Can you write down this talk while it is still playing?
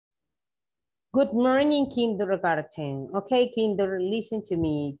Good morning, kindergarten. Okay, kinder, listen to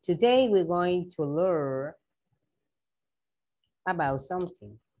me. Today we're going to learn about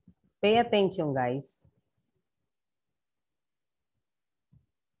something. Pay attention, guys.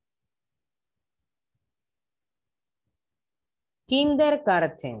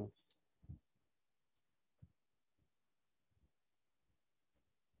 Kindergarten.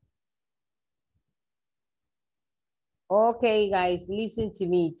 Okay, guys, listen to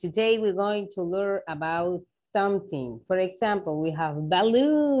me. Today we're going to learn about something. For example, we have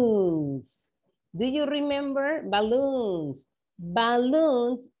balloons. Do you remember balloons?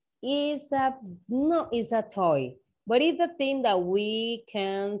 Balloons is a no, is a toy, but it's a thing that we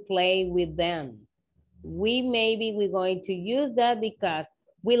can play with them. We're going to use that because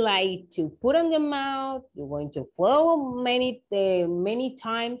we like to put on the mouth. You're going to blow many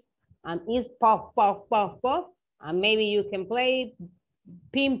times, and it's puff, puff, puff, puff. And maybe you can play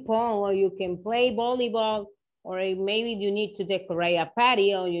ping pong, or you can play volleyball, or maybe you need to decorate a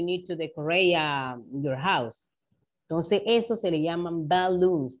patio, you need to decorate your house. Entonces, eso se le llaman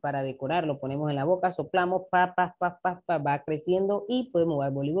balloons para decorar. Lo ponemos en la boca, soplamos, va creciendo y podemos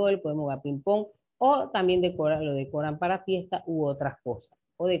jugar voleibol, podemos jugar ping pong o también lo decoran para fiesta u otras cosas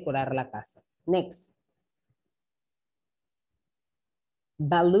o decorar la casa. Next.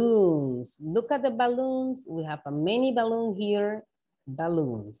 Balloons. Look at the balloons. We have a many balloons here.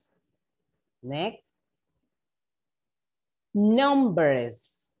 Balloons. Next.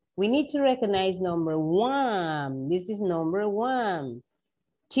 Numbers. We need to recognize number one. This is number one.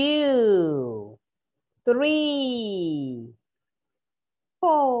 2, 3,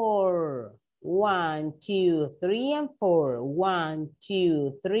 4. 1, 2, 3, and 4. 1,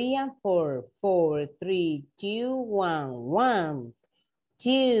 2, 3, and 4. 4, 3, 2, 1. 1,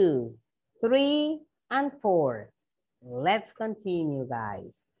 2, 3, and 4. Let's continue,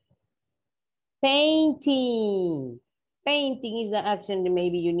 guys. Painting. Painting is the action that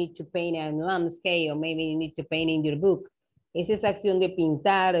maybe you need to paint a landscape, or maybe you need to paint in your book. Es esa acción de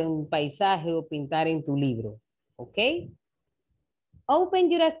pintar un paisaje o pintar en tu libro. ¿Ok? Open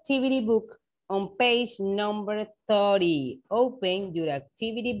your activity book on page number 30. Open your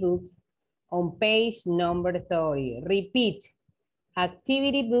activity books on page number 30. Repeat.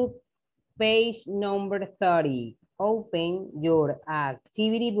 Activity book, page number 30. Open your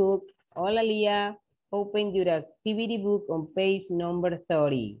activity book. Hola, Lia. Open your activity book on page number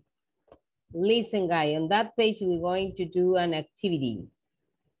 30. Listen, guys, on that page, we're going to do an activity.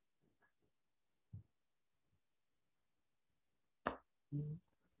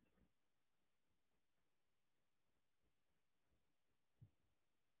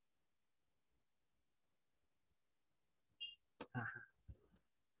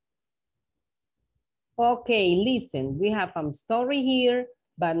 Okay, listen, we have a story here,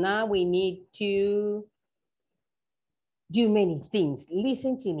 but now we need to do many things.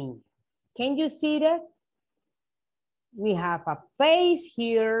 Listen to me. Can you see that? We have a face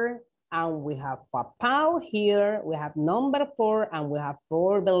here, and we have a paw here. We have number 4, and we have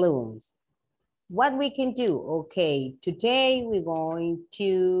 4 balloons. What we can do? Okay, today we are going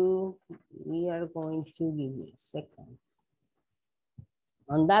to give me a second.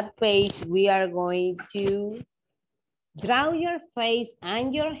 On that page, we are going to draw your face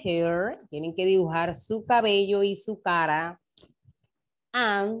and your hair. Tienen que dibujar su cabello y su cara.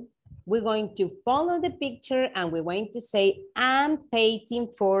 And we're going to follow the picture and we're going to say, I'm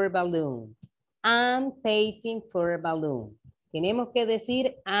painting for a balloon. I'm painting for a balloon. Tenemos que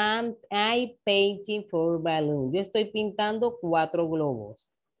decir, I'm painting for a balloon. Yo estoy pintando 4 globos.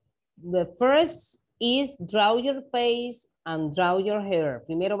 The first is draw your face and draw your hair.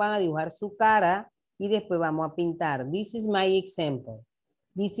 Primero van a dibujar su cara y después vamos a pintar. This is my example.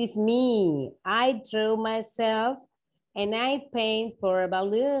 This is me. I draw myself and I paint for a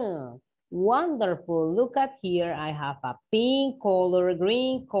balloon. Wonderful. Look at here. I have a pink color,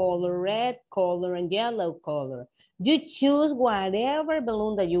 green color, red color, and yellow color. You choose whatever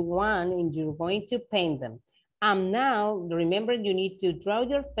balloon that you want and you're going to paint them. And now, remember, you need to draw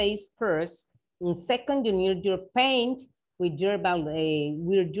your face first. And second, you need your paint with your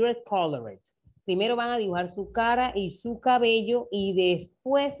colored. Primero van a dibujar su cara y su cabello y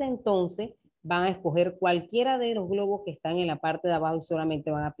después entonces van a escoger cualquiera de los globos que están en la parte de abajo y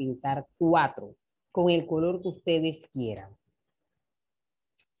solamente van a pintar 4 con el color que ustedes quieran.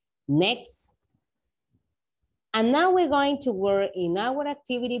 Next. And now we're going to work in our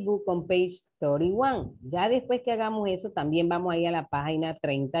activity book on page 31. Ya después que hagamos eso, también vamos a ir a la página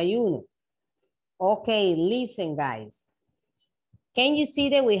 31. Okay, listen, guys. Can you see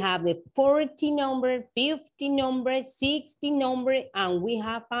that we have the 40 number, 50 number, 60 number, and we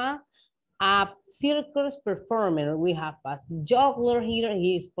have a A circus performer, we have a juggler here,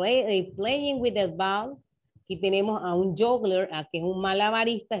 he is playing with the ball. Aquí tenemos a un juggler, a que es un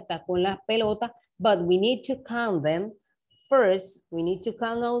malabarista, está con las pelotas, but we need to count them. First, we need to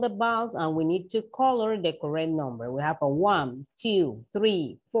count all the balls and we need to color the correct number. We have a 1, 2,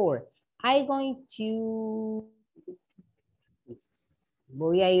 3, 4. I'm going to...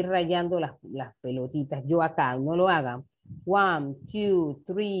 Voy a ir rayando las pelotitas. Yo acá, no lo hagan. 1, 2,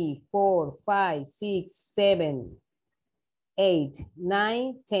 3, 4, 5, 6, 7, 8,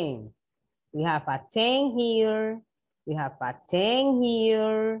 9, 10. We have a 10 here. We have a 10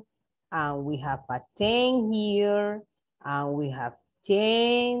 here. And we have a 10 here. And we have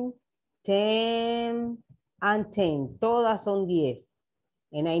 10, 10, and 10. Todas son 10.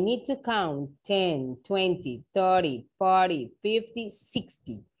 And I need to count 10, 20, 30, 40, 50,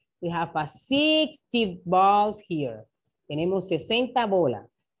 60. We have a 60 balls here. Tenemos 60 bolas.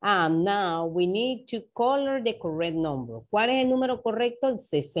 And now we need to color the correct number. ¿Cuál es el número correcto? El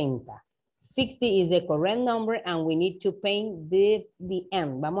 60. 60 is the correct number and we need to paint the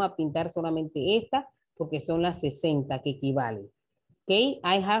end. Vamos a pintar solamente esta porque son las 60 que equivalen. Okay,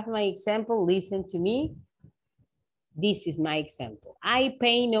 I have my example. Listen to me. This is my example. I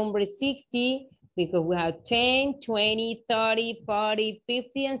paint number 60 because we have 10, 20, 30, 40,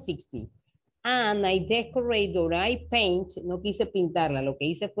 50, and 60. And I decorate or I paint, no quise pintarla, lo que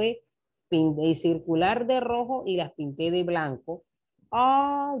hice fue circular de rojo y las pinté de blanco.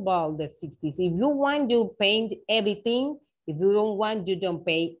 All about the 60. So if you want, you paint everything. If you don't want, you don't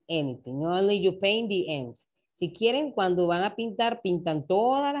paint anything. Only you paint the end. Si quieren, cuando van a pintar, pintan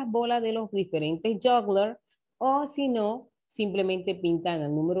todas las bolas de los diferentes jugglers. O si no, simplemente pintan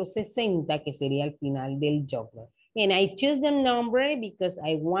el número 60, que sería el final del juggler. And I choose the number because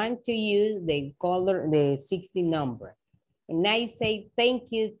I want to use the color, the 60 number. And I say,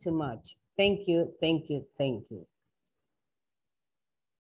 thank you too much. Thank you, thank you, thank you.